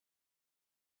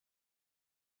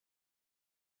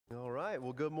All right.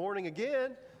 Well, good morning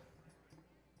again.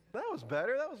 That was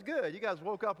better. That was good. You guys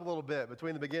woke up a little bit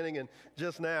between the beginning and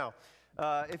just now.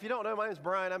 If you don't know, my name is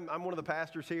Brian. I'm one of the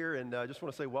pastors here, and just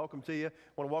want to say welcome to you. I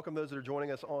want to welcome those that are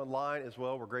joining us online as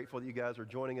well. We're grateful that you guys are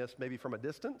joining us maybe from a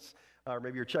distance, or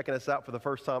maybe you're checking us out for the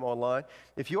first time online.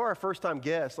 If you are a first-time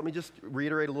guest, let me just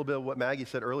reiterate a little bit of what Maggie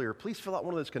said earlier. Please fill out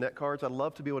one of those Connect cards. I'd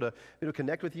love to be able to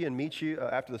connect with you and meet you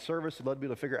after the service. I'd love to be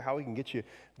able to figure out how we can get you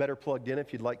better plugged in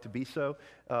if you'd like to be so.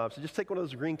 So just take one of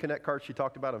those green Connect cards she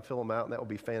talked about and fill them out, and that would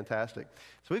be fantastic.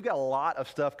 So we've got a lot of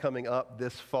stuff coming up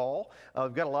this fall.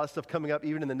 We've got a lot of stuff coming up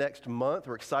even in the next month.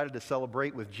 We're excited to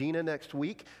celebrate with Gina next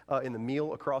week in the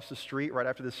meal across the street right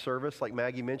after this service. Like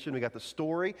Maggie mentioned, we got the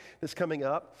story that's coming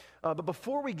up. But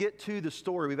before we get to the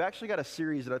story, we've actually got a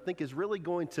series that I think is really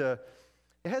it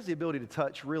has the ability to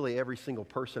touch really every single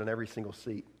person in every single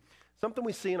seat. Something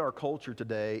we see in our culture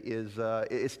today is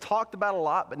it's talked about a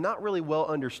lot, but not really well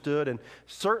understood, and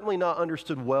certainly not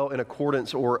understood well in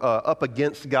accordance or up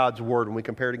against God's Word when we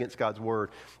compare it against God's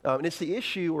Word. And it's the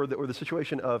issue or the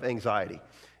situation of anxiety.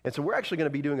 And so we're actually going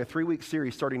to be doing a 3-week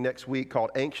series starting next week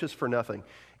called Anxious for Nothing.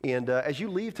 And as you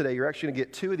leave today, you're actually going to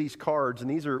get 2 of these cards,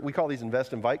 and we call these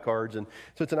Invest Invite cards. And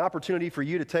so it's an opportunity for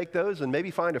you to take those and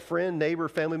maybe find a friend, neighbor,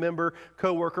 family member,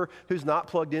 coworker who's not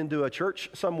plugged into a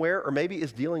church somewhere, or maybe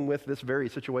is dealing with this very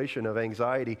situation of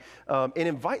anxiety, and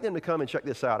invite them to come and check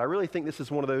this out. I really think this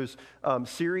is one of those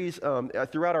series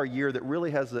throughout our year that really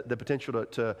has the potential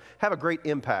to have a great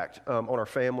impact on our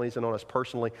families and on us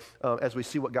personally as we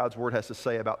see what God's Word has to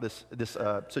say about this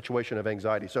situation of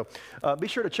anxiety. So be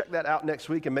sure to check that out next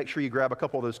week, and make sure you grab a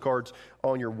couple of those cards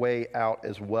on your way out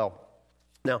as well.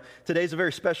 Now, today's a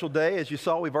very special day. As you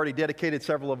saw, we've already dedicated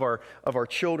several of our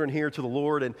children here to the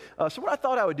Lord. And so what I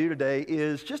thought I would do today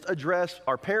is just address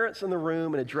our parents in the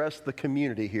room and address the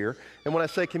community here. And when I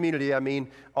say community, I mean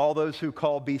all those who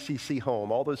call BCC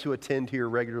home, all those who attend here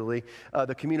regularly,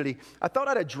 the community. I thought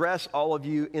I'd address all of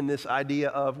you in this idea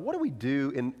of what do we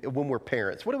do when we're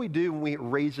parents? What do we do when we're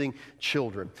raising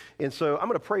children? And so I'm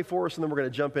going to pray for us, and then we're going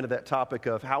to jump into that topic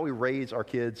of how we raise our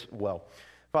kids well.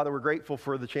 Father, we're grateful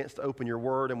for the chance to open your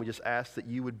word, and we just ask that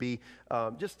you would be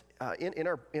in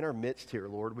our midst here,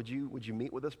 Lord. Would you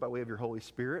meet with us by way of your Holy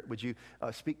Spirit? Would you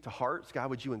speak to hearts? God,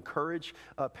 would you encourage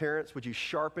parents? Would you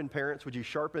sharpen parents? Would you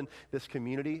sharpen this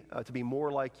community to be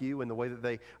more like you in the way that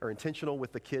they are intentional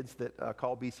with the kids that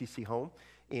call BCC home?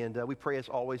 And we pray, as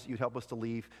always, you'd help us to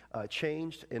leave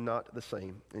changed and not the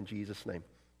same. In Jesus' name,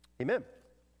 amen.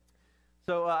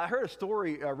 So I heard a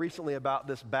story recently about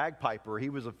this bagpiper. He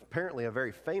was apparently a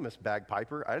very famous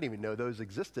bagpiper. I didn't even know those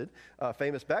existed,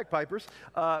 famous bagpipers.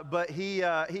 But he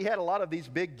had a lot of these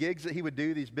big gigs that he would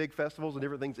do, these big festivals and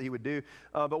different things that he would do.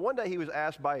 But one day he was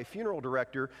asked by a funeral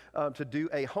director to do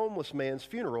a homeless man's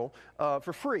funeral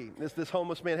for free. This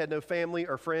homeless man had no family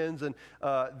or friends, and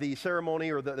the ceremony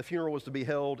or the funeral was to be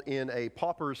held in a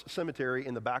pauper's cemetery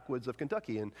in the backwoods of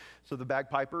Kentucky. And so the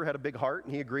bagpiper had a big heart,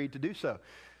 and he agreed to do so.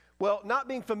 Well, not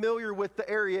being familiar with the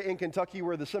area in Kentucky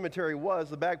where the cemetery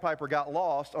was, the bagpiper got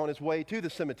lost on his way to the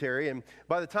cemetery. And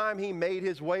by the time he made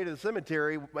his way to the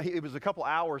cemetery, it was a couple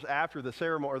hours after the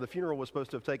ceremony or the funeral was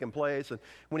supposed to have taken place. And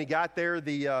when he got there,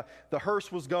 the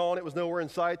hearse was gone. It was nowhere in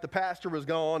sight. The pastor was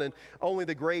gone, and only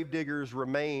the grave diggers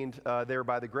remained there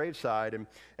by the graveside. And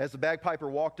as the bagpiper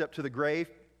walked up to the grave,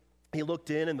 he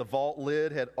looked in, and the vault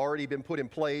lid had already been put in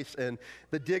place, and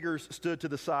the diggers stood to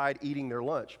the side eating their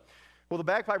lunch. Well, the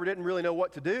bagpiper didn't really know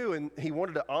what to do, and he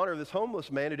wanted to honor this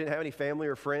homeless man who didn't have any family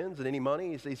or friends and any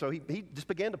money. So he just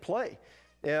began to play.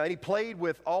 And he played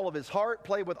with all of his heart,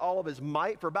 played with all of his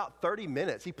might for about 30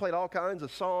 minutes. He played all kinds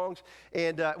of songs.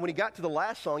 And when he got to the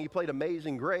last song, he played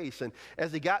Amazing Grace. And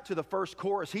as he got to the first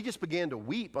chorus, he just began to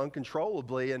weep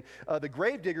uncontrollably. And the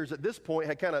gravediggers at this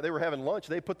point they were having lunch.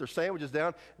 They put their sandwiches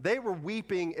down. They were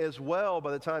weeping as well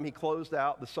by the time he closed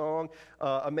out the song,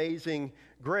 Amazing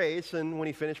Grace. And when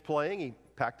he finished playing, he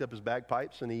packed up his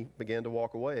bagpipes and he began to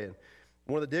walk away. And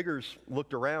one of the diggers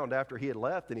looked around after he had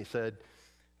left, and he said,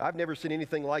 "I've never seen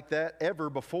anything like that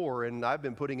ever before, and I've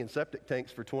been putting in septic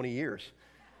tanks for 20 years.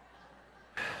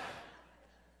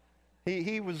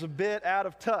 He was a bit out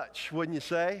of touch, wouldn't you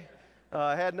say?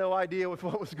 Had no idea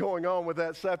what was going on with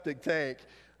that septic tank.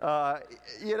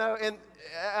 And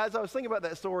as I was thinking about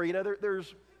that story,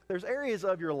 there's areas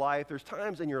of your life, there's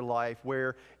times in your life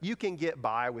where you can get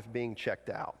by with being checked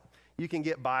out. You can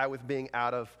get by with being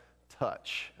out of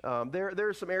touch. There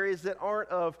are some areas that aren't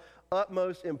of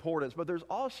utmost importance, but there's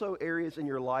also areas in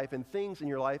your life and things in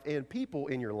your life and people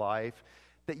in your life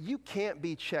that you can't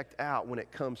be checked out when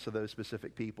it comes to those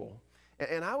specific people.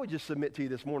 And I would just submit to you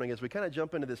this morning as we kind of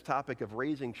jump into this topic of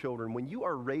raising children, when you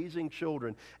are raising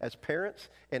children as parents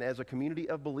and as a community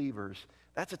of believers,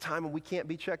 that's a time when we can't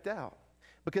be checked out.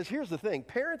 Because here's the thing,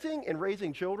 parenting and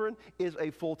raising children is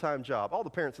a full-time job. All the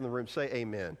parents in the room say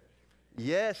amen.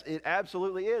 Yes, it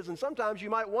absolutely is. And sometimes you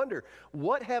might wonder,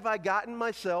 what have I gotten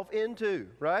myself into,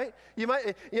 right?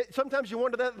 Sometimes you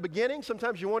wonder that at the beginning.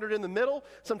 Sometimes you wonder it in the middle.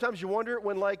 Sometimes you wonder it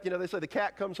when, they say the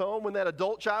cat comes home, when that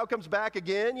adult child comes back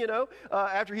again,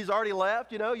 after he's already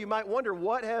left, you might wonder,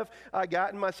 what have I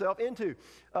gotten myself into?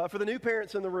 For the new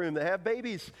parents in the room that have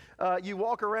babies, you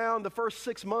walk around the first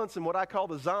 6 months in what I call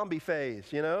the zombie phase,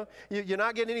 You're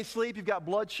not getting any sleep. You've got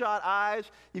bloodshot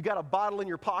eyes. You've got a bottle in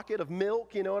your pocket of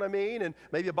milk, you know what I mean? And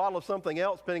maybe a bottle of something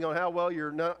else, depending on how well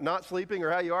you're not sleeping or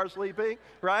how you are sleeping,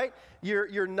 right?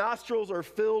 Your nostrils are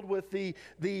filled with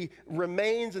the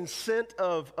remains and scent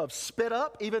of spit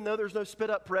up, even though there's no spit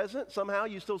up present. Somehow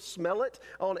you still smell it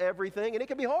on everything, and it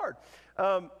can be hard.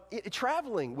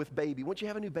 Traveling with baby, once you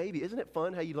have a new baby, isn't it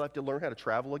fun how you have to learn how to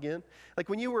travel again? Like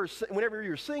whenever you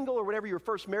were single or whenever you were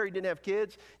first married, didn't have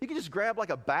kids, you could just grab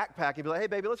like a backpack and be like, hey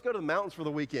baby, let's go to the mountains for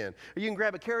the weekend. Or you can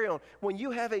grab a carry-on. When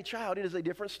you have a child, it is a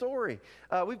different story.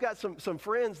 We've got some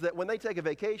friends that when they take a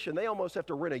vacation, they almost have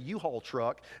to rent a U-Haul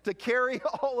truck to carry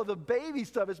all of the baby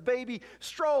stuff. It's baby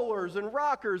strollers and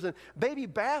rockers and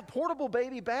portable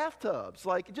baby bathtubs,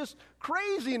 like just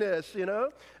craziness,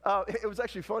 It was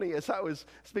actually funny as I was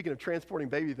speaking of transporting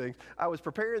baby things, I was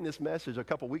preparing this message a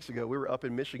couple weeks ago. We were up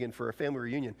in Michigan for a family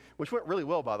reunion, which went really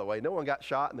well, by the way. No one got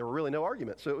shot, and there were really no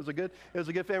arguments. So it was a good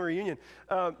family reunion.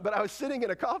 But I was sitting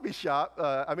in a coffee shop.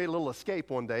 I made a little escape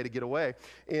one day to get away,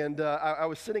 and I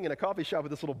was sitting in a coffee shop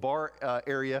with this little bar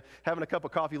area, having a cup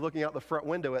of coffee, looking out the front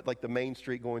window at like the main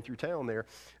street going through town there,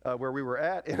 where we were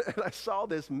at, and I saw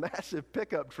this massive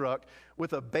pickup truck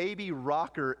with a baby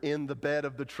rocker in the bed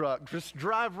of the truck just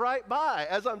drive right by.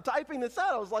 As I'm typing this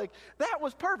out, I was like, that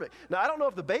was perfect. Now, I don't know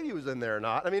if the baby was in there or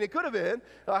not. I mean, it could have been.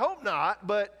 I hope not.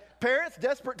 But parents,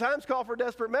 desperate times call for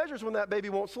desperate measures when that baby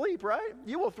won't sleep, right?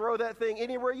 You will throw that thing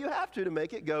anywhere you have to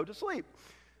make it go to sleep.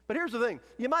 But here's the thing.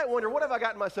 You might wonder, what have I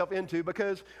gotten myself into?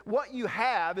 Because what you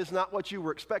have is not what you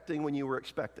were expecting when you were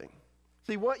expecting.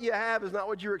 See, what you have is not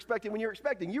what you were expecting when you were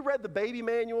expecting. You read the baby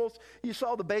manuals, you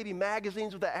saw the baby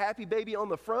magazines with that happy baby on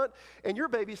the front, and your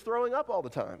baby's throwing up all the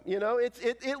time.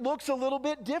 It looks a little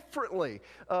bit differently.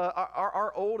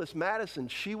 Our oldest, Madison,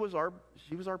 she was our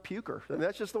puker. And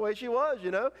that's just the way she was,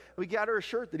 We got her a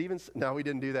shirt that no, we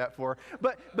didn't do that for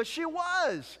her. But she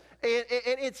was. And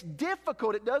it's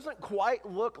difficult. It doesn't quite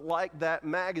look like that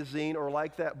magazine or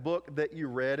like that book that you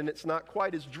read, and it's not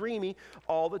quite as dreamy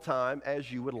all the time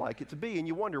as you would like it to be. And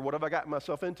you wonder, what have I gotten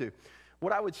myself into?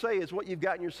 What I would say is what you've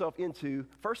gotten yourself into,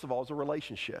 first of all, is a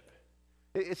relationship.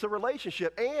 It's a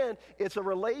relationship, and it's a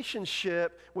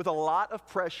relationship with a lot of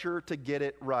pressure to get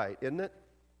it right, isn't it?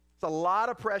 It's a lot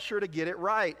of pressure to get it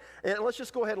right. And let's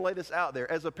just go ahead and lay this out there.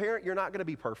 As a parent, you're not going to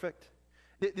be perfect.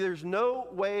 There's no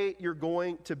way you're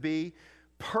going to be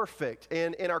perfect.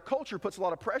 And our culture puts a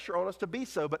lot of pressure on us to be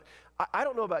so. But I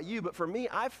don't know about you, but for me,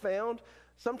 I've found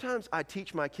sometimes I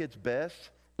teach my kids best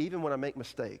even when I make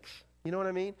mistakes. You know what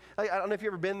I mean? I don't know if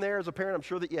you've ever been there as a parent. I'm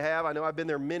sure that you have. I know I've been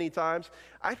there many times.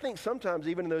 I think sometimes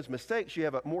even in those mistakes, you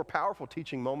have a more powerful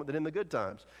teaching moment than in the good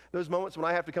times. Those moments when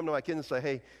I have to come to my kids and say,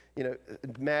 hey,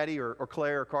 Maddie or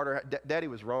Claire or Carter, Daddy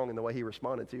was wrong in the way he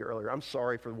responded to you earlier. I'm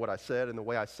sorry for what I said and the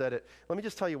way I said it. Let me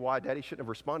just tell you why Daddy shouldn't have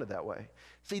responded that way.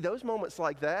 See, those moments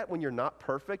like that, when you're not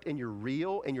perfect and you're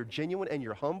real and you're genuine and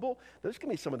you're humble, those can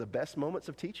be some of the best moments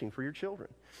of teaching for your children.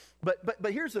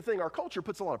 But here's the thing. Our culture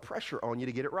puts a lot of pressure on you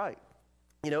to get it right.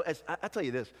 As I tell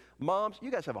you this, moms,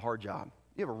 you guys have a hard job.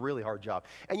 You have a really hard job.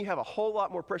 And you have a whole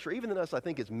lot more pressure, even than us, I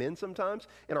think, as men sometimes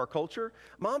in our culture.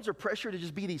 Moms are pressured to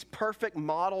just be these perfect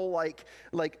model, like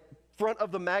front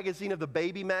of the magazine, of the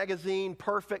baby magazine,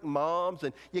 perfect moms.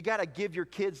 And you got to give your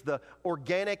kids the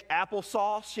organic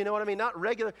applesauce, you know what I mean? Not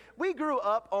regular. We grew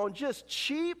up on just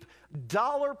cheap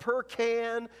 $1 per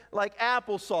can, like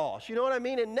applesauce, you know what I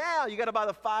mean? And now you got to buy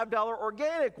the $5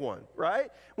 organic one,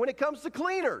 right? When it comes to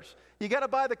cleaners, you got to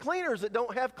buy the cleaners that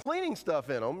don't have cleaning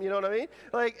stuff in them, you know what I mean?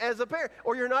 Like as a parent,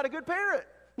 or you're not a good parent.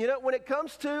 When it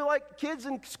comes to like kids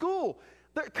in school,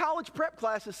 the college prep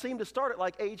classes seem to start at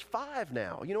like age 5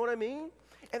 now, you know what I mean?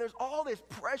 And there's all this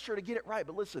pressure to get it right.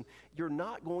 But listen, you're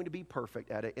not going to be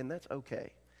perfect at it, and that's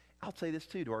okay. I'll say this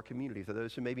too to our community, for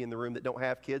those who may be in the room that don't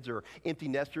have kids or empty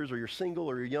nesters or you're single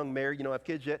or you're young married, you don't have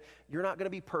kids yet, you're not going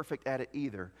to be perfect at it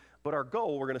either. But our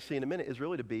goal, we're going to see in a minute, is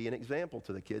really to be an example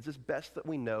to the kids as best that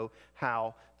we know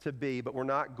how to be. But we're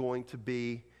not going to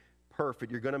be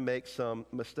perfect. You're going to make some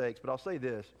mistakes. But I'll say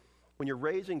this, When you're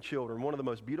raising children, one of the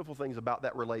most beautiful things about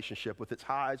that relationship, with its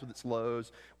highs, with its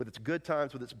lows, with its good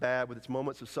times, with its bad, with its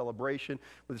moments of celebration,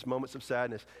 with its moments of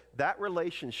sadness, that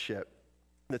relationship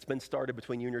that's been started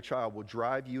between you and your child will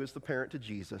drive you as the parent to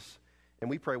Jesus. And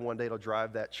we pray one day it'll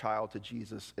drive that child to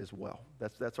Jesus as well.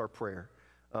 That's our prayer.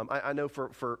 I know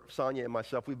for Sonia and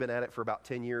myself, we've been at it for about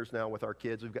 10 years now with our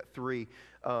kids. We've got 3.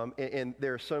 And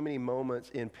there are so many moments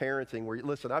in parenting where,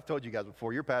 listen, I've told you guys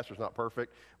before, your pastor's not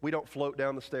perfect. We don't float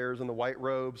down the stairs in the white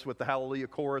robes with the Hallelujah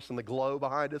chorus and the glow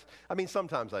behind us. I mean,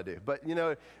 sometimes I do. But,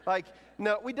 no,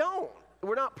 we don't.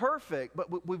 We're not perfect,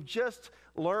 but we've just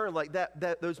learned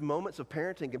that those moments of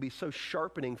parenting can be so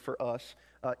sharpening for us,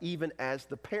 even as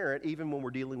the parent, even when we're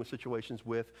dealing with situations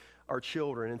with our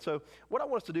children. And so what I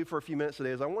want us to do for a few minutes today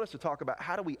is I want us to talk about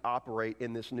how do we operate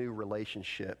in this new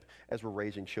relationship as we're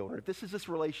raising children. If this is this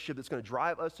relationship that's going to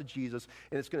drive us to Jesus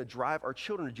and it's going to drive our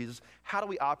children to Jesus, how do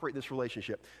we operate this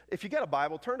relationship? If you got a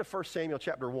Bible, turn to 1 Samuel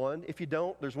chapter 1. If you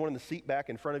don't, there's one in the seat back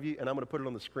in front of you, and I'm going to put it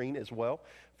on the screen as well.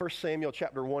 1 Samuel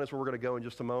chapter 1 is where we're going to go in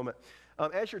just a moment.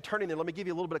 As you're turning there, let me give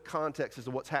you a little bit of context as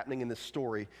to what's happening in this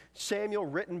story. Samuel,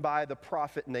 written by the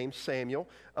prophet named Samuel,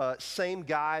 same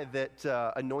guy that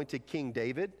anointed King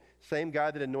David, same guy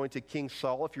that anointed King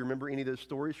Saul, if you remember any of those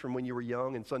stories from when you were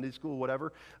young in Sunday school,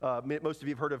 whatever. Most of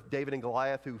you have heard of David and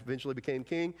Goliath, who eventually became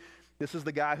king. This is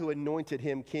the guy who anointed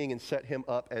him king and set him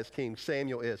up as king.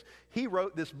 Samuel is. He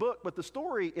wrote this book, but the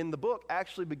story in the book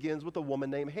actually begins with a woman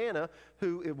named Hannah,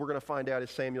 who we're going to find out is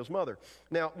Samuel's mother.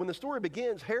 Now, when the story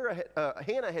begins,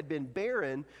 Hannah had been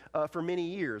barren for many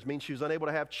years, meaning she was unable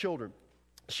to have children.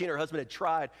 She and her husband had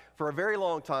tried for a very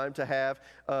long time to have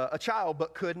a child,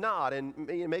 but could not. And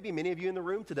maybe many of you in the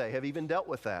room today have even dealt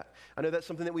with that. I know that's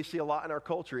something that we see a lot in our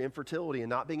culture, infertility, and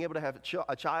not being able to have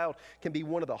a child can be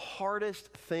one of the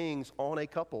hardest things on a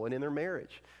couple and in their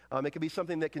marriage. It can be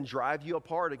something that can drive you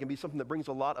apart. It can be something that brings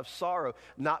a lot of sorrow,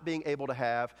 not being able to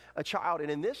have a child.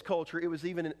 And in this culture, it was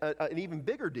even an even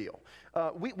bigger deal.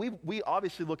 We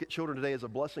obviously look at children today as a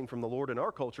blessing from the Lord in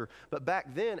our culture, but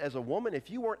back then, as a woman, if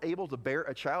you weren't able to bear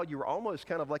a child, you were almost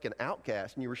kind of like an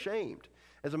outcast, and you were shamed.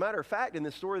 As a matter of fact, in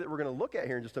this story that we're going to look at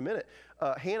here in just a minute,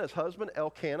 Hannah's husband,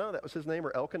 Elkanah, that was his name,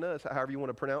 or Elkanah, however you want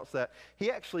to pronounce that, he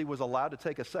actually was allowed to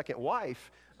take a second wife.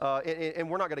 And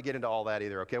we're not going to get into all that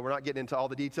either, okay? We're not getting into all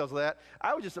the details of that.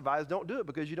 I would just advise don't do it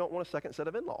because you don't want a second set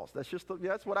of in-laws.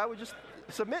 That's what I would just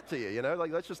submit to you,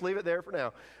 let's just leave it there for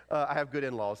now. I have good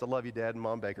in-laws. I love you, Dad and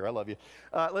Mom Baker. I love you.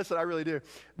 Listen, I really do.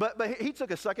 But he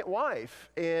took a second wife,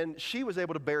 and she was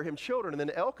able to bear him children. And then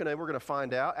Elkanah, we're going to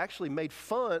find out, actually made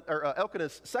fun, or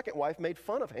Elkanah's second wife made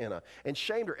fun of Hannah and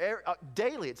shamed her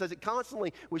daily. It says it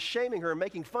constantly was shaming her and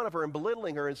making fun of her and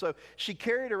belittling her. And so she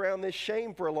carried around this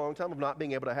shame for a long time of not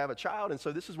being able to have a child. And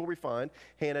so this is what we find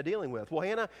Hannah dealing with. Well,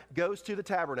 Hannah goes to the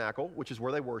tabernacle, which is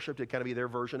where they worshiped. It'd kind of be their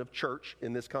version of church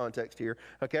in this context here,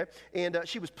 okay? And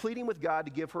she was pleading with God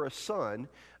to give her a son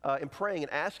and praying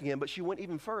and asking him, but she went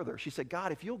even further. She said,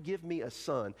 God, if you'll give me a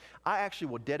son, I actually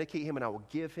will dedicate him and I will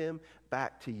give him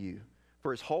back to you. For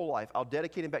his whole life, I'll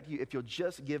dedicate him back to you if you'll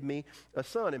just give me a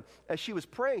son. And as she was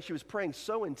praying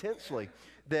so intensely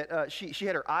that she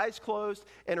had her eyes closed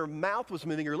and her mouth was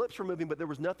moving, her lips were moving, but there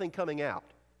was nothing coming out.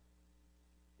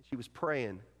 She was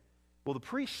praying. Well, the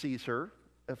priest sees her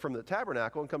from the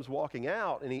tabernacle and comes walking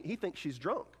out, and he thinks she's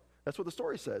drunk. That's what the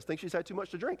story says. Thinks she's had too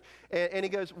much to drink. And he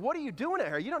goes, what are you doing at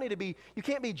her? You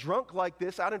can't be drunk like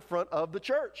this out in front of the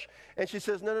church. And she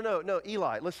says, no,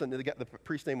 Eli. Listen, the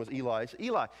priest's name was Eli. He said,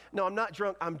 Eli, no, I'm not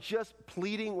drunk. I'm just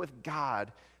pleading with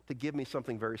God to give me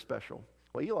something very special.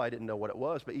 Well, Eli didn't know what it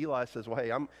was, but Eli says, well,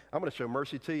 hey, I'm going to show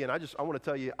mercy to you, and I want to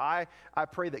tell you, I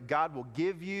pray that God will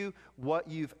give you what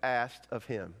you've asked of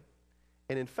him.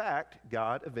 And in fact,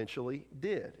 God eventually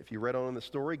did. If you read on in the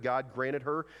story, God granted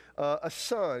her a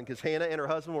son because Hannah and her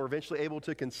husband were eventually able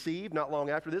to conceive not long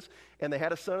after this, and they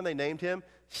had a son, and they named him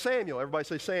Samuel. Everybody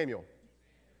say Samuel.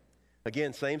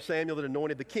 Again, same Samuel that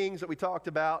anointed the kings that we talked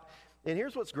about. And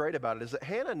here's what's great about it is that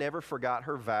Hannah never forgot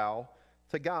her vow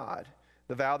to God.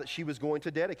 The vow that she was going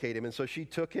to dedicate him. And so she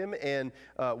took him and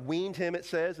weaned him, it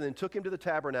says, and then took him to the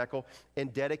tabernacle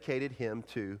and dedicated him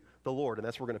to the Lord. And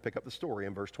that's where we're going to pick up the story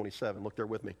in verse 27. Look there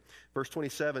with me. Verse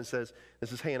 27 says,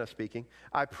 this is Hannah speaking,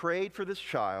 I prayed for this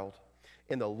child,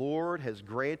 and the Lord has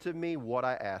granted me what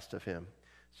I asked of him.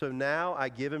 So now I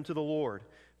give him to the Lord.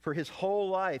 For his whole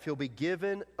life he'll be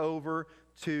given over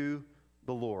to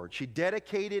the Lord. She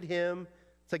dedicated him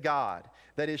to God.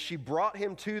 That is, she brought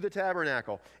him to the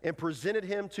tabernacle and presented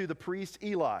him to the priest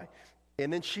Eli.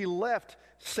 And then she left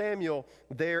Samuel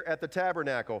there at the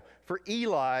tabernacle for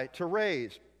Eli to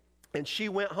raise. And she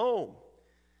went home.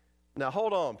 Now,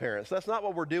 hold on, parents. That's not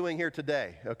what we're doing here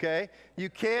today, okay? You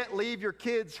can't leave your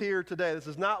kids here today. This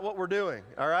is not what we're doing,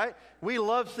 all right? We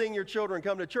love seeing your children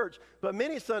come to church, but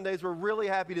many Sundays we're really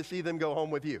happy to see them go home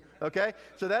with you, okay?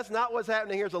 So that's not what's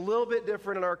happening here. It's a little bit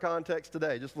different in our context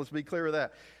today. Just let's be clear with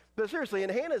that. But seriously, in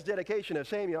Hannah's dedication of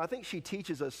Samuel, I think she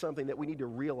teaches us something that we need to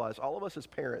realize, all of us as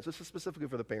parents, this is specifically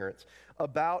for the parents,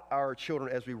 about our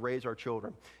children as we raise our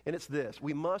children. And it's this: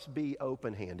 we must be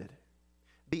open-handed.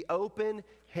 Be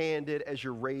open-handed as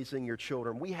you're raising your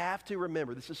children. We have to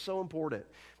remember, this is so important,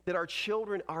 that our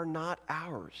children are not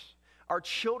ours. Our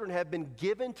children have been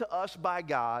given to us by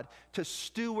God to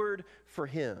steward for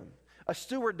Him. A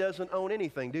steward doesn't own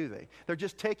anything, do they? They're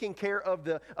just taking care of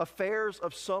the affairs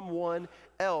of someone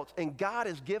else. And God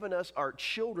has given us our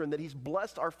children that He's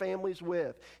blessed our families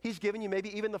with. He's given you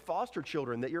maybe even the foster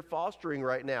children that you're fostering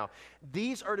right now.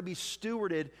 These are to be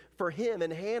stewarded for Him.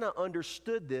 And Hannah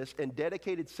understood this and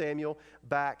dedicated Samuel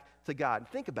back to God. And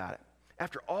think about it.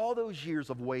 After all those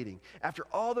years of waiting, after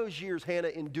all those years Hannah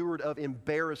endured of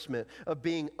embarrassment, of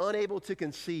being unable to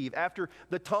conceive, after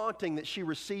the taunting that she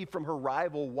received from her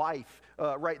rival wife,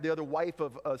 the other wife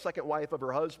second wife of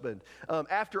her husband,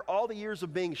 after all the years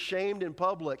of being shamed in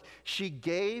public, she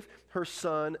gave her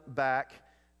son back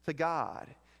to God.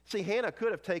 See, Hannah could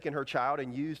have taken her child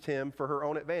and used him for her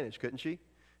own advantage, couldn't she?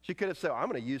 She could have said, I'm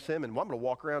going to use him and I'm going to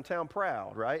walk around town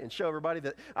proud, right? And show everybody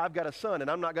that I've got a son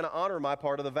and I'm not going to honor my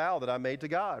part of the vow that I made to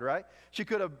God, right? She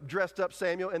could have dressed up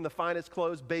Samuel in the finest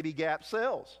clothes Baby Gap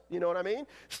sells. You know what I mean?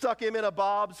 Stuck him in a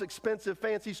Bob's expensive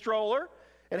fancy stroller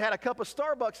and had a cup of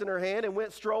Starbucks in her hand and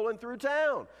went strolling through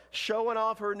town, showing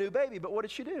off her new baby. But what did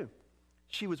she do?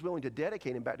 She was willing to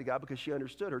dedicate him back to God because she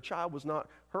understood her child was not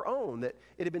her own, that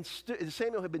it had been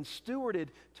Samuel had been stewarded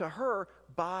to her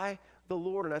by the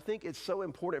Lord. And I think it's so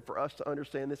important for us to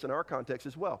understand this in our context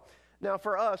as well. Now,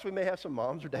 for us, we may have some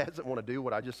moms or dads that want to do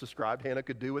what I just described Hannah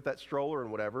could do with that stroller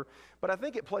and whatever, but I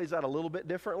think it plays out a little bit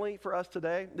differently for us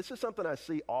today. This is something I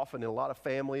see often in a lot of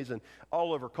families and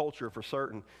all over culture for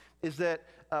certain, is that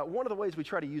one of the ways we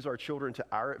try to use our children to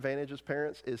our advantage as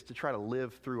parents is to try to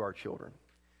live through our children.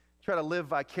 Try to live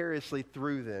vicariously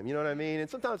through them, you know what I mean? And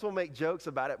sometimes we'll make jokes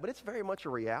about it, but it's very much a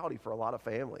reality for a lot of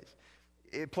families.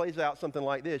 It plays out something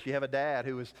like this. You have a dad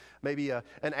who is maybe an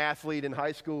athlete in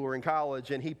high school or in college,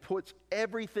 and he puts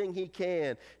everything he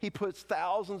can. He puts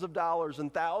thousands of dollars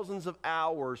and thousands of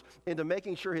hours into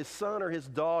making sure his son or his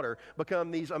daughter become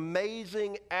these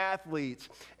amazing athletes.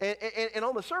 And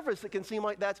on the surface, it can seem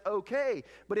like that's okay.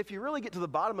 But if you really get to the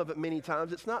bottom of it many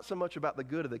times, it's not so much about the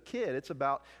good of the kid. It's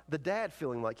about the dad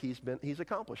feeling like he's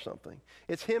accomplished something.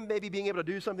 It's him maybe being able to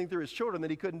do something through his children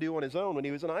that he couldn't do on his own when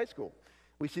he was in high school.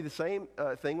 We see the same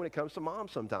thing when it comes to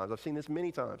moms sometimes. I've seen this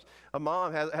many times. A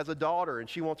mom has a daughter, and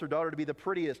she wants her daughter to be the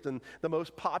prettiest and the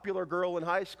most popular girl in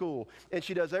high school. And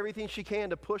she does everything she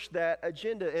can to push that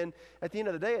agenda. And at the end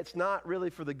of the day, it's not really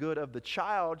for the good of the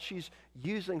child. She's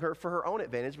using her for her own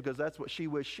advantage because that's what she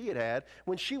wished she had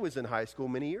when she was in high school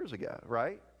many years ago,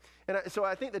 right? And so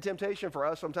I think the temptation for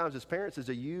us sometimes as parents is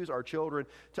to use our children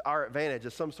to our advantage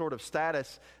as some sort of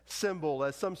status symbol,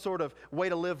 as some sort of way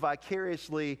to live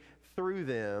vicariously through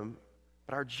them.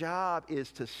 But our job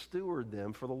is to steward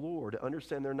them for the Lord, to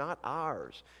understand they're not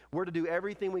ours. We're to do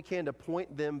everything we can to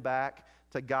point them back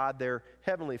to God, their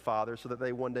heavenly Father, so that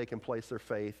they one day can place their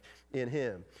faith in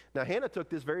Him. Now, Hannah took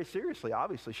this very seriously,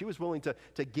 obviously. She was willing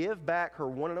to give back her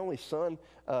one and only son,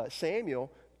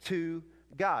 Samuel, to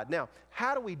God. Now,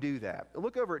 how do we do that?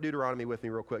 Look over at Deuteronomy with me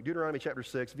real quick. Deuteronomy chapter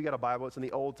 6. If you got a Bible, it's in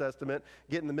the Old Testament.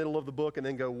 Get in the middle of the book and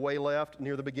then go way left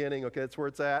near the beginning. Okay, that's where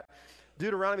it's at.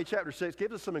 Deuteronomy chapter 6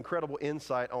 gives us some incredible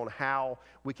insight on how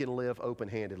we can live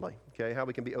open-handedly, okay, how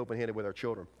we can be open-handed with our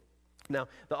children. Now,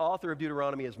 the author of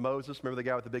Deuteronomy is Moses. Remember the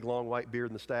guy with the big long white beard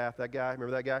and the staff, that guy?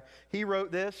 Remember that guy? He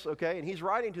wrote this, okay, and he's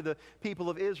writing to the people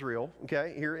of Israel,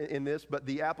 okay, here in this, but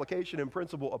the application and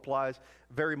principle applies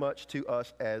very much to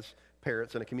us as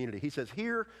parents in a community. He says,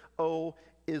 "Hear, O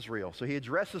Israel." So he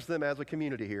addresses them as a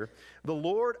community here. "The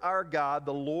Lord our God,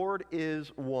 the Lord is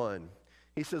one."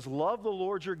 He says, "Love the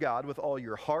Lord your God with all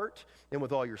your heart and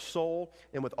with all your soul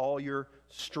and with all your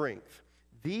strength.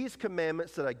 These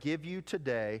commandments that I give you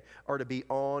today are to be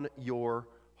on your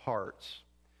hearts."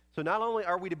 So not only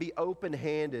are we to be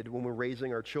open-handed when we're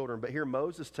raising our children, but here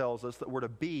Moses tells us that we're to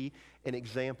be an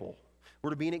example. We're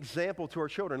to be an example to our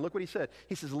children. Look what he said.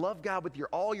 He says, love God with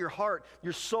all your heart,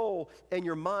 your soul, and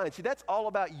your mind. See, that's all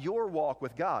about your walk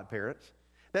with God, parents.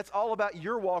 That's all about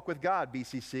your walk with God,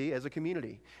 BCC, as a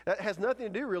community. That has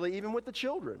nothing to do, really, even with the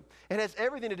children. It has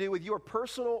everything to do with your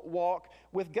personal walk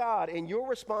with God and your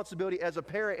responsibility as a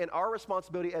parent and our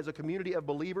responsibility as a community of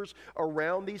believers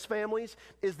around these families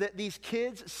is that these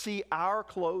kids see our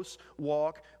close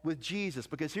walk with Jesus.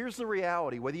 Because here's the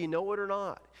reality, whether you know it or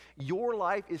not, your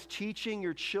life is teaching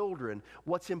your children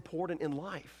what's important in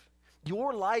life.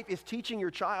 Your life is teaching your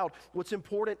child what's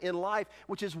important in life,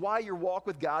 which is why your walk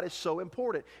with God is so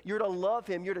important. You're to love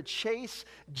Him. You're to chase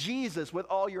Jesus with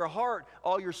all your heart,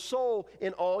 all your soul,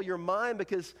 and all your mind,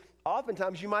 because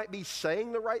oftentimes you might be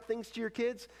saying the right things to your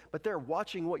kids, but they're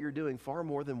watching what you're doing far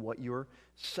more than what you're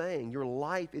saying. Your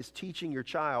life is teaching your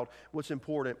child what's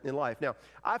important in life. Now,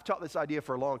 I've taught this idea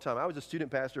for a long time. I was a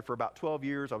student pastor for about 12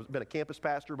 years. I've been a campus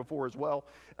pastor before as well,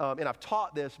 and I've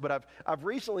taught this, but I've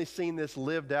recently seen this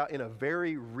lived out in a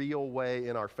very real way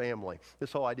in our family,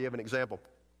 this whole idea of an example.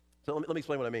 So let me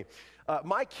explain what I mean.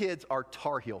 My kids are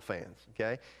Tar Heel fans,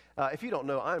 okay? If you don't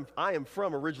know, I am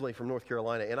originally from North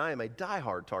Carolina, and I am a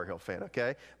diehard Tar Heel fan,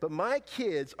 okay? But my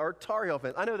kids are Tar Heel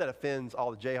fans. I know that offends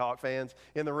all the Jayhawk fans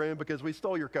in the room because we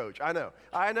stole your coach. I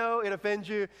know it offends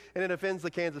you, and it offends the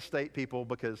Kansas State people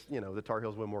because, you know, the Tar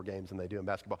Heels win more games than they do in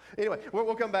basketball. Anyway,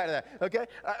 we'll come back to that, okay?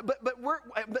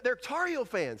 But they're Tar Heel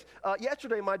fans.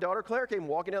 Yesterday, my daughter Claire came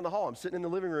walking down the hall. I'm sitting in the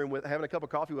living room having a cup of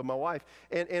coffee with my wife,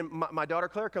 and my daughter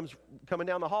Claire coming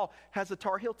down the hall, has a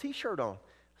Tar Heel t-shirt on.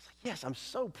 I was like, yes, I'm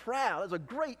so proud. That's a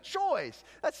great choice.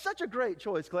 That's such a great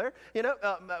choice, Claire. You know,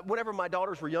 whenever my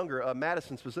daughters were younger,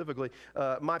 Madison specifically,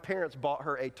 my parents bought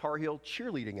her a Tar Heel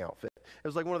cheerleading outfit. It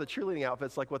was like one of the cheerleading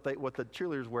outfits, like what the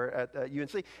cheerleaders wear at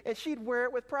UNC, and she'd wear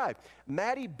it with pride.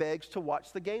 Maddie begs to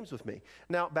watch the games with me.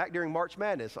 Now, back during March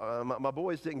Madness, my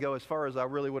boys didn't go as far as I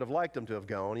really would have liked them to have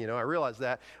gone. You know, I realize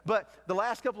that. But the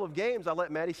last couple of games, I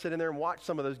let Maddie sit in there and watch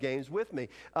some of those games with me.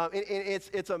 And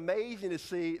it's amazing to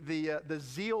see the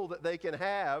zeal that they can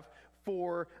have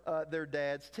for their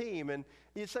dad's team. And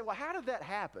you say, well, how did that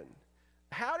happen?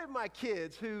 How did my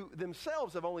kids, who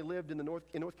themselves have only lived in the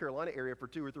North Carolina area for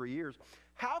 2 or 3 years,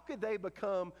 how could they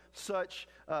become such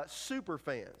super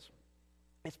fans?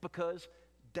 It's because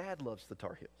Dad loves the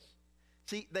Tar Heels.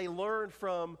 See, they learned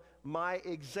from my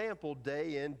example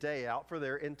day in, day out for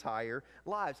their entire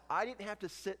lives. I didn't have to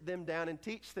sit them down and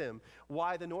teach them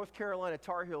why the North Carolina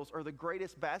Tar Heels are the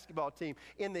greatest basketball team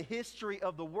in the history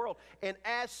of the world. And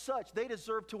as such, they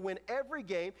deserve to win every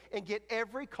game and get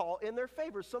every call in their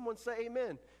favor. Someone say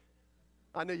amen.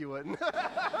 I knew you wouldn't.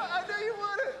 I knew you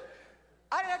wouldn't.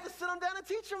 I didn't have to sit them down and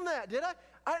teach them that, did I?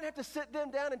 I didn't have to sit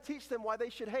them down and teach them why they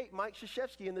should hate Mike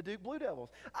Krzyzewski and the Duke Blue Devils.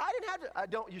 I didn't have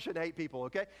to, you shouldn't hate people,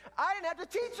 okay? I didn't have to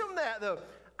teach them that, though.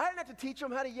 I didn't have to teach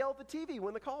them how to yell at the TV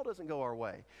when the call doesn't go our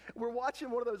way. We're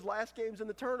watching one of those last games in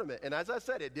the tournament, and as I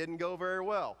said, it didn't go very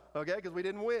well, okay, because we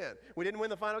didn't win. We didn't win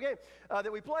the final game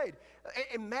that we played.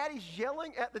 And Maddie's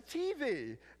yelling at the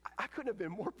TV. I couldn't have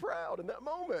been more proud in that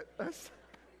moment.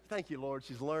 Thank you, Lord.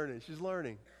 She's learning. She's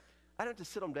learning. I didn't have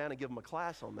to sit them down and give them a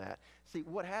class on that. See,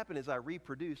 what happened is I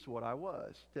reproduced what I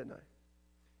was, didn't I?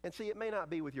 And see, it may not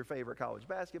be with your favorite college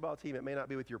basketball team. It may not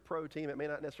be with your pro team. It may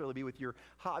not necessarily be with your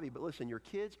hobby. But listen, your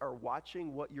kids are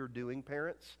watching what you're doing,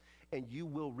 parents, and you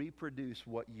will reproduce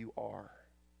what you are.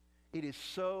 It is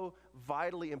so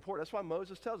vitally important. That's why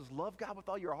Moses tells us, love God with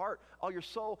all your heart, all your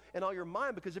soul, and all your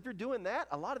mind. Because if you're doing that,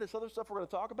 a lot of this other stuff we're going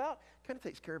to talk about kind of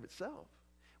takes care of itself.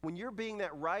 When you're being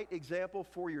that right example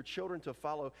for your children to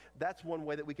follow, that's one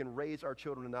way that we can raise our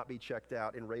children to not be checked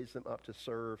out and raise them up to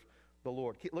serve the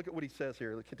Lord. Look at what he says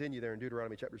here. Let's continue there in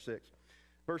Deuteronomy chapter 6.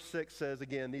 Verse 6 says,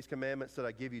 again, these commandments that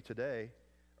I give you today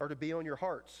are to be on your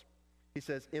hearts. He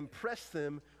says, impress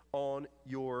them on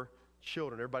your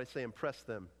children. Everybody say, impress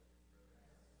them.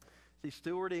 See,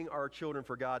 stewarding our children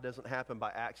for God doesn't happen by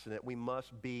accident. We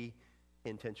must be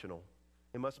intentional.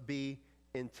 It must be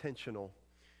intentional.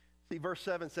 See, verse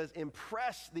 7 says,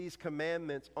 impress these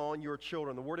commandments on your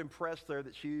children. The word impress there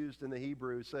that's used in the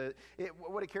Hebrew,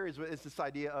 what it carries is this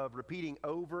idea of repeating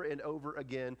over and over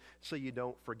again so you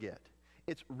don't forget.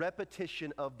 It's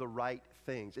repetition of the right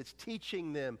things. It's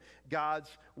teaching them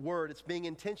God's word. It's being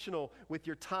intentional with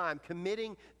your time,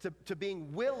 committing to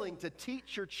being willing to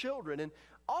teach your children. And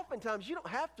oftentimes you don't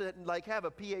have to have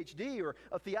a PhD or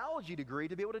a theology degree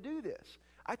to be able to do this.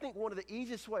 I think one of the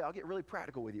easiest ways, I'll get really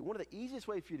practical with you, one of the easiest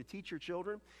ways for you to teach your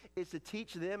children is to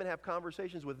teach them and have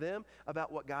conversations with them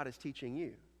about what God is teaching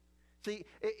you. See,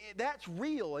 that's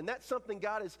real, and that's something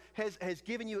God has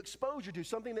given you exposure to,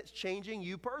 something that's changing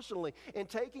you personally. And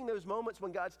taking those moments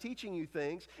when God's teaching you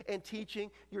things and teaching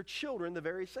your children the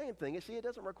very same thing. And see, it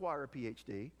doesn't require a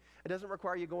PhD. It doesn't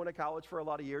require you going to college for a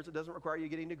lot of years. It doesn't require you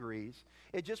getting degrees.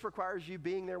 It just requires you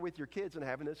being there with your kids and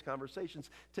having those conversations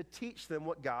to teach them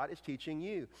what God is teaching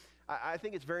you. I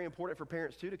think it's very important for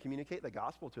parents, too, to communicate the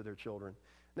gospel to their children.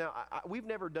 Now, we've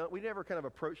never kind of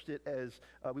approached it as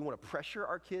we want to pressure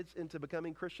our kids into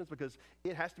becoming Christians, because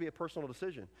it has to be a personal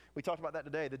decision. We talked about that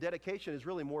today. The dedication is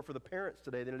really more for the parents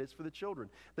today than it is for the children.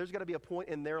 There's got to be a point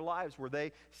in their lives where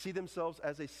they see themselves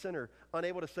as a sinner,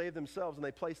 unable to save themselves, and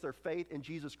they place their faith in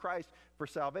Jesus Christ for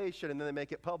salvation, and then they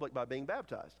make it public by being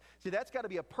baptized. See, that's got to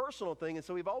be a personal thing, and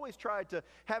so we've always tried to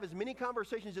have as many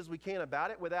conversations as we can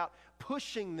about it without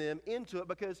pushing them into it,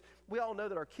 because we all know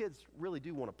that our kids really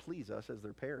do want to please us as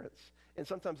their parents. And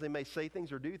sometimes they may say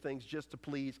things or do things just to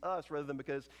please us rather than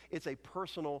because it's a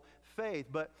personal faith.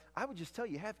 But I would just tell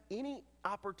you, have any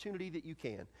opportunity that you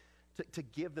can to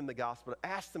give them the gospel, to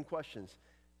ask them questions.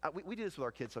 We do this with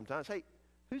our kids sometimes. Hey,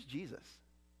 who's Jesus?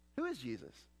 Who is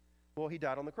Jesus? Well, he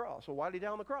died on the cross. Well, why did he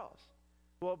die on the cross?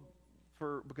 Well,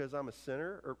 because I'm a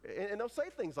sinner, and they'll say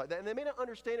things like that, and they may not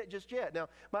understand it just yet. Now,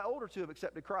 my older two have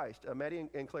accepted Christ. Maddie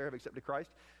and Claire have accepted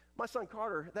Christ. My son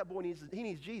Carter, that boy needs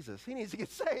Jesus. He needs to get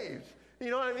saved. You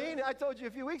know what I mean? I told you a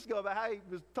few weeks ago about how he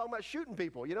was talking about shooting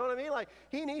people. You know what I mean? Like,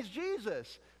 he needs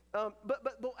Jesus.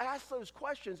 But we'll ask those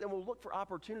questions, and we'll look for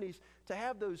opportunities to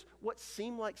have those what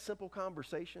seem like simple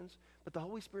conversations, but the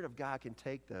Holy Spirit of God can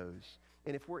take those.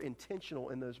 And if we're intentional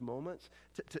in those moments,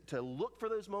 to look for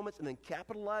those moments and then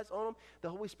capitalize on them, the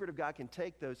Holy Spirit of God can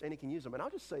take those and he can use them. And I'll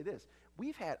just say this.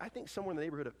 We've had, I think, somewhere in the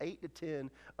neighborhood of 8 to 10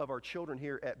 of our children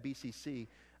here at BCC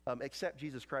accept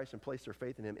Jesus Christ and place their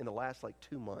faith in him in the last,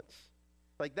 2 months.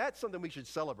 Like, that's something we should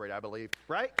celebrate, I believe.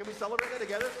 Right? Can we celebrate that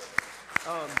together?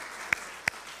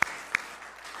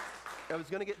 I was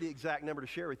going to get the exact number to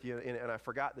share with you, and I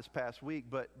forgot this past week,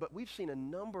 but we've seen a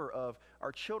number of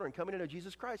our children coming to know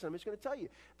Jesus Christ, and I'm just going to tell you,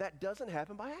 that doesn't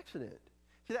happen by accident.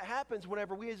 See, that happens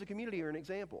whenever we as a community are an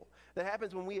example. That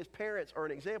happens when we as parents are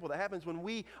an example. That happens when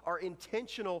we are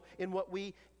intentional in what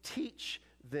we teach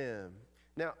them.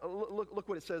 Now, look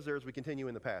what it says there as we continue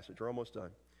in the passage. We're almost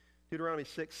done. Deuteronomy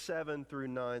 6, 7 through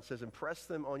 9 says, impress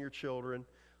them on your children.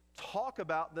 Talk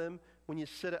about them when you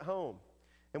sit at home,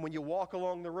 and when you walk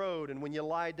along the road, and when you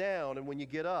lie down, and when you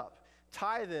get up.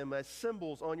 Tie them as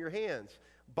symbols on your hands.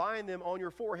 Bind them on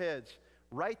your foreheads.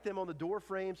 Write them on the door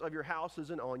frames of your houses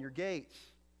and on your gates.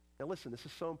 Now listen, this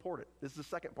is so important. This is the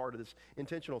second part of this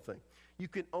intentional thing. You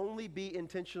can only be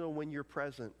intentional when you're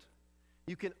present.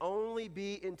 You can only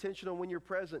be intentional when you're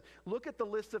present. Look at the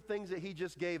list of things that he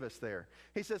just gave us there.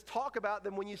 He says, talk about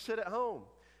them when you sit at home.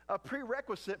 A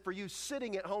prerequisite for you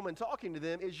sitting at home and talking to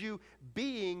them is you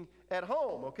being at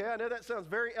home, okay? I know that sounds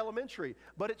very elementary,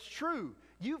 but it's true.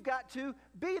 You've got to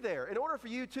be there in order for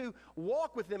you to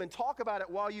walk with them and talk about it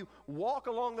while you walk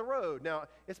along the road. Now,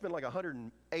 it's been like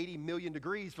 180 million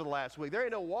degrees for the last week. There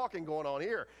ain't no walking going on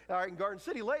here, all right, in Garden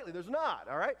City lately. There's not,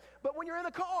 all right? But when you're in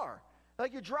the car,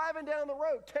 like you're driving down the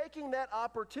road, taking that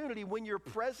opportunity when you're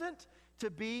present to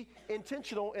be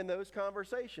intentional in those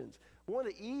conversations. One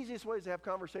of the easiest ways to have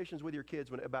conversations with your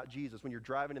kids about Jesus when you're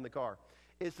driving in the car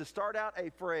is to start out a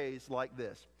phrase like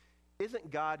this. Isn't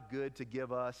God good to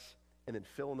give us, and then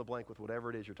fill in the blank with whatever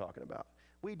it is you're talking about.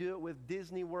 We do it with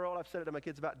Disney World. I've said it to my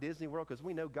kids about Disney World because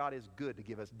we know God is good to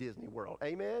give us Disney World.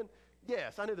 Amen?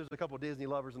 Yes, I know there's a couple of Disney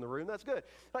lovers in the room. That's good.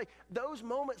 Like those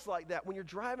moments like that when you're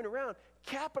driving around,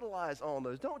 capitalize on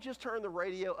those. Don't just turn the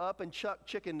radio up and chuck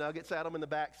chicken nuggets at them in the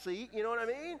back seat. You know what I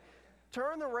mean?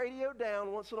 Turn the radio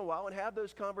down once in a while and have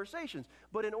those conversations.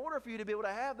 But in order for you to be able to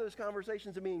have those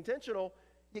conversations and be intentional,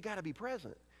 you got to be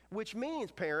present. Which means,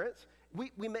 parents,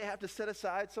 we may have to set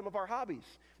aside some of our hobbies.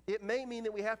 It may mean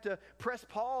that we have to press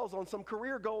pause on some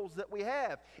career goals that we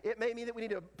have. It may mean that we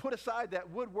need to put aside that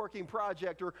woodworking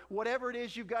project or whatever it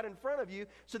is you've got in front of you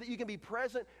so that you can be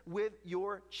present with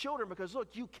your children. Because look,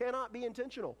 you cannot be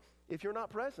intentional if you're not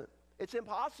present. It's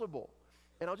impossible.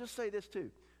 And I'll just say this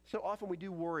too. So often we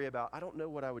do worry about, I don't know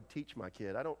what I would teach my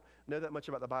kid. I don't know that much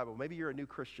about the Bible. Maybe you're a new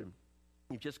Christian.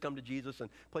 You've just come to Jesus and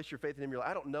placed your faith in him. You're like,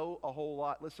 I don't know a whole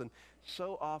lot. Listen,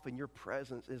 so often your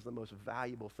presence is the most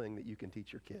valuable thing that you can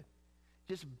teach your kid.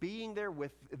 Just being there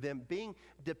with them, being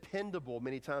dependable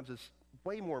many times is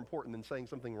way more important than saying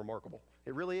something remarkable.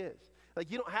 It really is. Like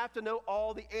you don't have to know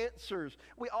all the answers.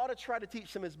 We ought to try to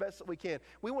teach them as best that we can.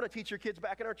 We want to teach your kids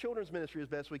back in our children's ministry as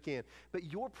best we can.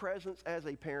 But your presence as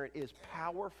a parent is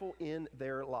powerful in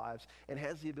their lives and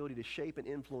has the ability to shape and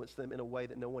influence them in a way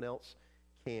that no one else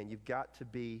can. You've got to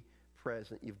be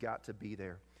present. You've got to be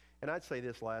there. And I'd say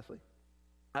this lastly.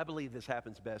 I believe this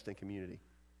happens best in community.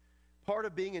 Part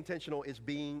of being intentional is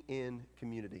being in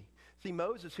community. See,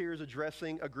 Moses here is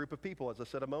addressing a group of people, as I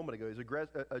said a moment ago. He's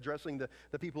addressing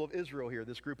the people of Israel here,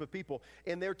 this group of people.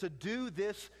 And they're to do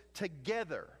this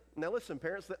together. Now listen,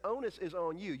 parents, the onus is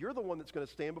on you. You're the one that's going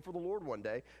to stand before the Lord one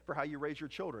day for how you raise your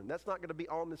children. That's not going to be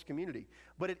on this community.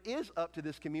 But it is up to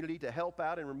this community to help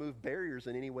out and remove barriers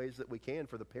in any ways that we can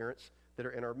for the parents that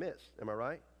are in our midst. Am I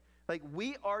right? Like,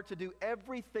 we are to do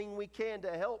everything we can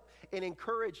to help and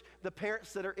encourage the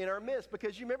parents that are in our midst.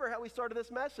 Because you remember how we started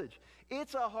this message.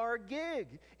 It's a hard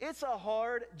gig. It's a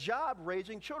hard job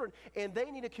raising children. And they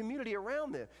need a community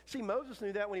around them. See, Moses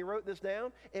knew that when he wrote this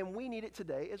down. And we need it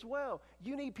today as well.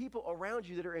 You need people around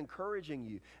you that are encouraging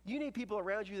you. You need people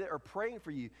around you that are praying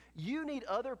for you. You need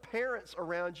other parents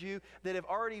around you that have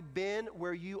already been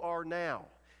where you are now.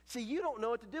 See, you don't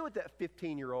know what to do with that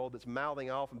 15-year-old that's mouthing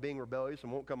off and being rebellious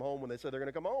and won't come home when they say they're going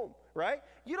to come home, right?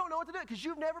 You don't know what to do because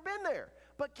you've never been there.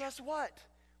 But guess what?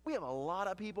 We have a lot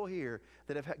of people here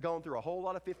that have gone through a whole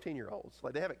lot of 15-year-olds.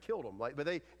 Like, they haven't killed them, but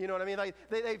they, you know what I mean? Like,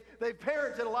 they've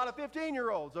parented a lot of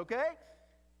 15-year-olds, okay?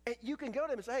 And you can go to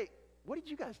them and say, hey, what did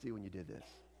you guys do when you did this?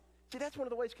 See, that's one of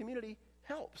the ways community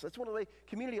helps. That's one of the ways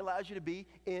community allows you to be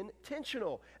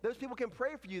intentional. Those people can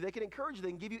pray for you. They can encourage you. They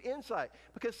can give you insight.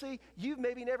 Because, see, you've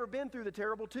maybe never been through the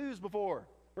terrible twos before,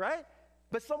 right?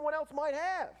 But someone else might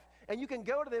have. And you can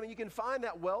go to them and you can find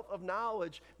that wealth of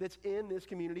knowledge that's in this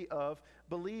community of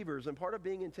believers. And part of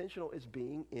being intentional is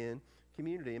being in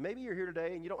community. And maybe you're here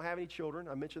today and you don't have any children.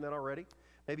 I mentioned that already.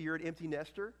 Maybe you're an empty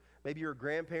nester. Maybe you're a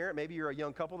grandparent. Maybe you're a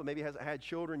young couple that maybe hasn't had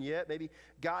children yet. Maybe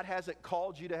God hasn't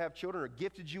called you to have children or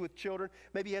gifted you with children.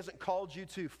 Maybe He hasn't called you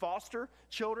to foster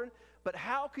children. But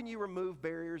how can you remove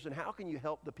barriers and how can you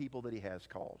help the people that He has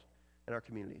called in our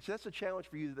community? So that's a challenge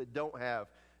for you that don't have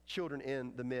children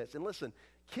in the midst. And listen,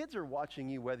 kids are watching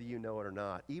you whether you know it or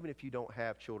not, even if you don't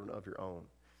have children of your own.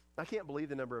 I can't believe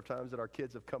the number of times that our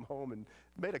kids have come home and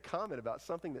made a comment about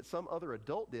something that some other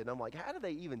adult did. And I'm like, how do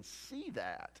they even see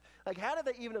that? Like, how do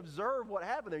they even observe what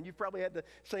happened there? And you've probably had the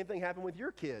same thing happen with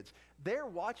your kids. They're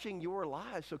watching your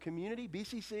lives. So community,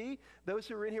 BCC, those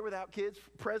who are in here without kids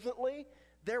presently,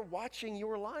 they're watching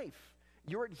your life.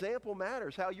 Your example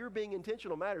matters. How you're being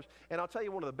intentional matters. And I'll tell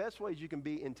you one of the best ways you can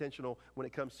be intentional when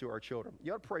it comes to our children.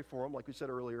 You ought to pray for them, like we said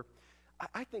earlier.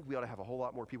 I think we ought to have a whole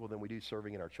lot more people than we do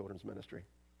serving in our children's ministry.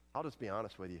 I'll just be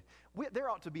honest with you. There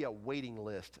ought to be a waiting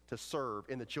list to serve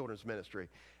in the children's ministry.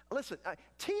 Listen,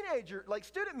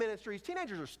 student ministries,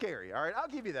 teenagers are scary, all right? I'll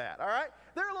give you that, all right?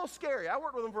 They're a little scary. I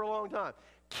worked with them for a long time.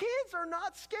 Kids are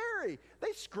not scary.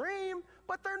 They scream,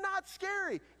 but they're not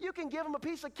scary. You can give them a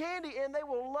piece of candy and they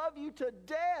will love you to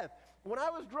death. When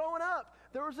I was growing up,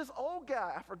 there was this old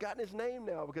guy, I've forgotten his name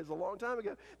now because a long time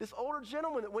ago, this older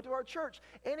gentleman that went to our church,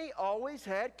 and he always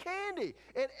had candy.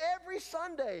 And every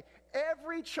Sunday,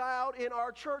 every child in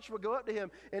our church would go up to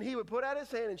him, and he would put out his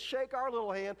hand and shake our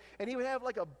little hand, and he would have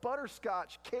like a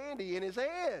butterscotch candy in his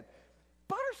hand.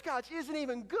 Butterscotch isn't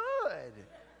even good.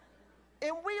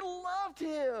 And we loved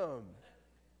him.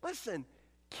 Listen,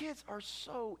 kids are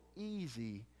so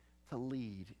easy to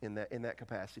lead in that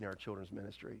capacity in our children's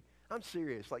ministry. I'm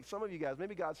serious. Like, some of you guys,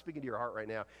 maybe God's speaking to your heart right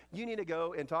now. You need to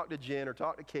go and talk to Jen or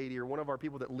talk to Katie or one of our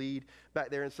people that lead back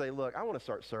there and say, look, I want to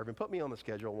start serving. Put me on the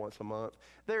schedule once a month.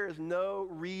 There is no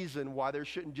reason why there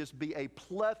shouldn't just be a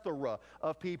plethora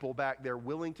of people back there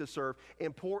willing to serve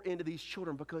and pour into these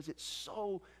children, because it's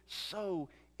so, so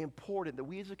important that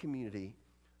we as a community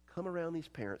come around these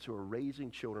parents who are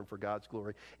raising children for God's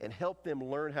glory and help them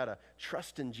learn how to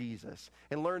trust in Jesus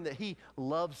and learn that He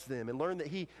loves them and learn that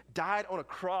He died on a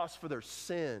cross for their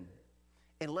sin,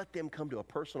 and let them come to a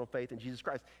personal faith in Jesus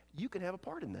Christ. You can have a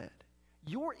part in that.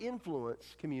 Your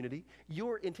influence, community,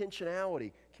 your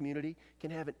intentionality, community, can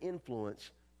have an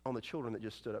influence on the children that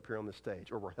just stood up here on the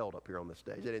stage or were held up here on the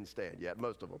stage. They didn't stand yet,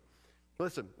 most of them.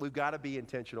 Listen, we've got to be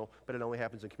intentional, but it only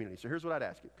happens in community. So here's what I'd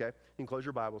ask you, okay? You can close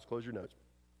your Bibles, close your notes.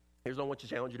 Here's what I want to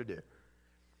challenge you to do.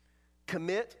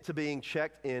 Commit to being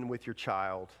checked in with your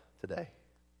child today.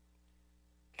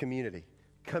 Community.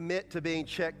 Commit to being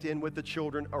checked in with the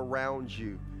children around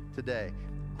you today.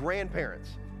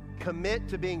 Grandparents, commit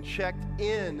to being checked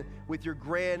in with your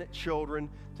grandchildren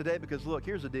today, because look,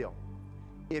 here's the deal.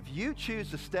 If you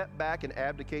choose to step back and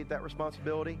abdicate that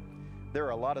responsibility, there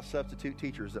are a lot of substitute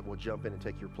teachers that will jump in and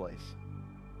take your place.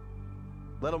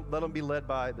 Let them be led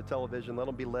by the television. Let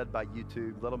them be led by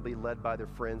YouTube. Let them be led by their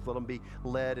friends. Let them be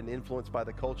led and influenced by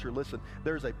the culture. Listen,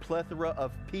 there's a plethora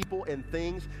of people and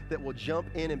things that will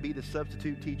jump in and be the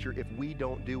substitute teacher if we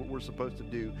don't do what we're supposed to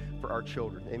do for our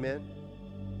children. Amen?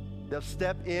 They'll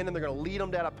step in and they're going to lead them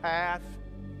down a path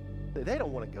that they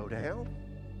don't want to go down.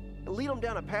 and lead them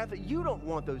down a path that you don't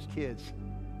want those kids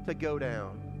to go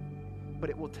down. But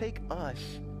it will take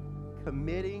us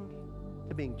committing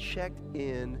to being checked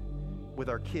in with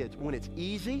our kids when it's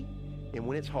easy and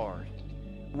when it's hard,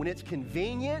 when it's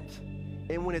convenient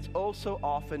and when it's also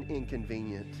often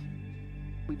inconvenient.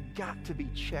 We've got to be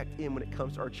checked in when it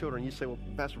comes to our children. You say, well,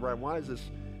 Pastor Brian, why is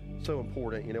this so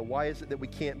important? You know, why is it that we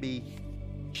can't be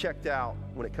checked out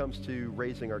when it comes to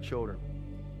raising our children?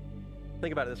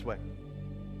 Think about it this way.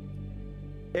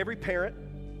 Every parent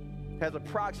has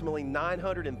approximately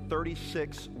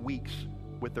 936 weeks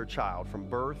with their child from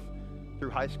birth through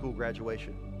high school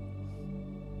graduation.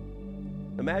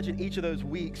 Imagine each of those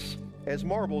weeks as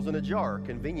marbles in a jar,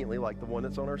 conveniently like the one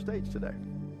that's on our stage today.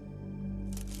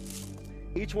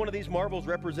 Each one of these marbles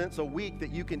represents a week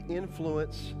that you can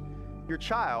influence your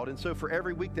child. And so for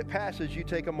every week that passes, you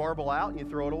take a marble out and you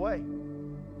throw it away.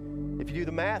 If you do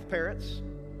the math, parents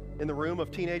in the room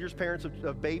of teenagers, parents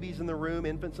of babies in the room,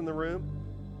 infants in the room,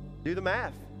 do the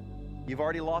math. You've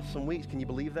already lost some weeks. Can you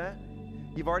believe that?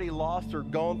 You've already lost or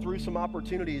gone through some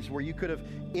opportunities where you could have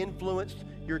influenced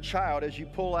your child as you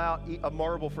pull out a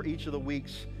marble for each of the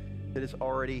weeks that has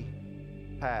already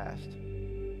passed.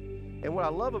 And what I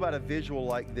love about a visual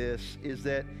like this is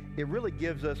that it really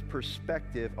gives us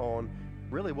perspective on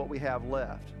really what we have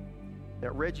left. Now,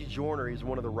 Reggie Joyner is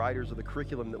one of the writers of the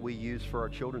curriculum that we use for our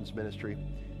children's ministry.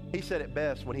 He said it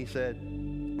best when he said,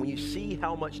 when you see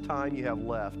how much time you have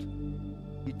left,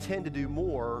 you tend to do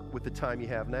more with the time you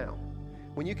have now.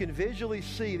 When you can visually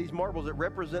see these marbles that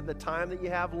represent the time that you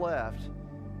have left,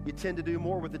 you tend to do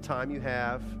more with the time you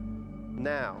have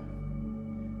now.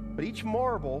 But each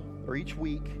marble, or each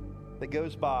week that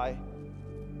goes by,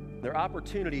 there are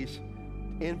opportunities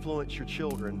to influence your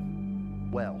children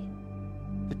well,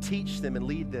 to teach them and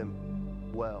lead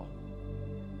them well.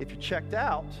 If you're checked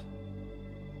out,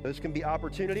 those can be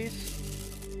opportunities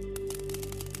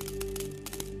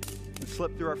that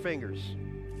slip through our fingers.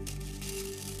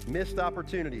 Missed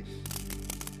opportunities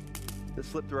that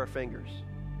slip through our fingers.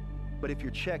 But if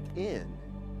you're checked in,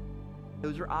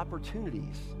 those are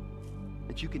opportunities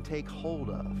that you can take hold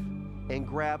of and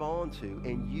grab onto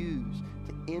and use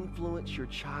to influence your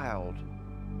child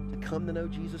to come to know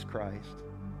Jesus Christ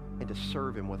and to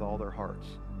serve Him with all their hearts,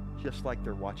 just like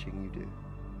they're watching you do.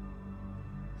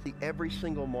 See, every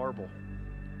single marble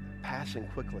passing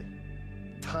quickly.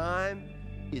 Time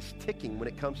is ticking when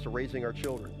it comes to raising our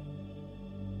children.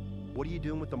 What are you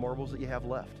doing with the marbles that you have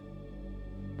left?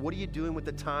 What are you doing with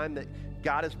the time that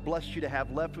God has blessed you to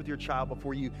have left with your child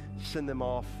before you send them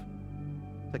off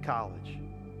to college?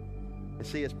 And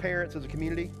see, as parents, as a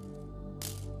community,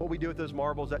 what we do with those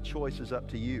marbles, that choice is up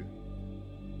to you.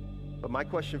 But my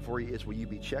question for you is, will you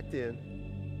be checked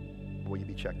in or will you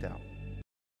be checked out?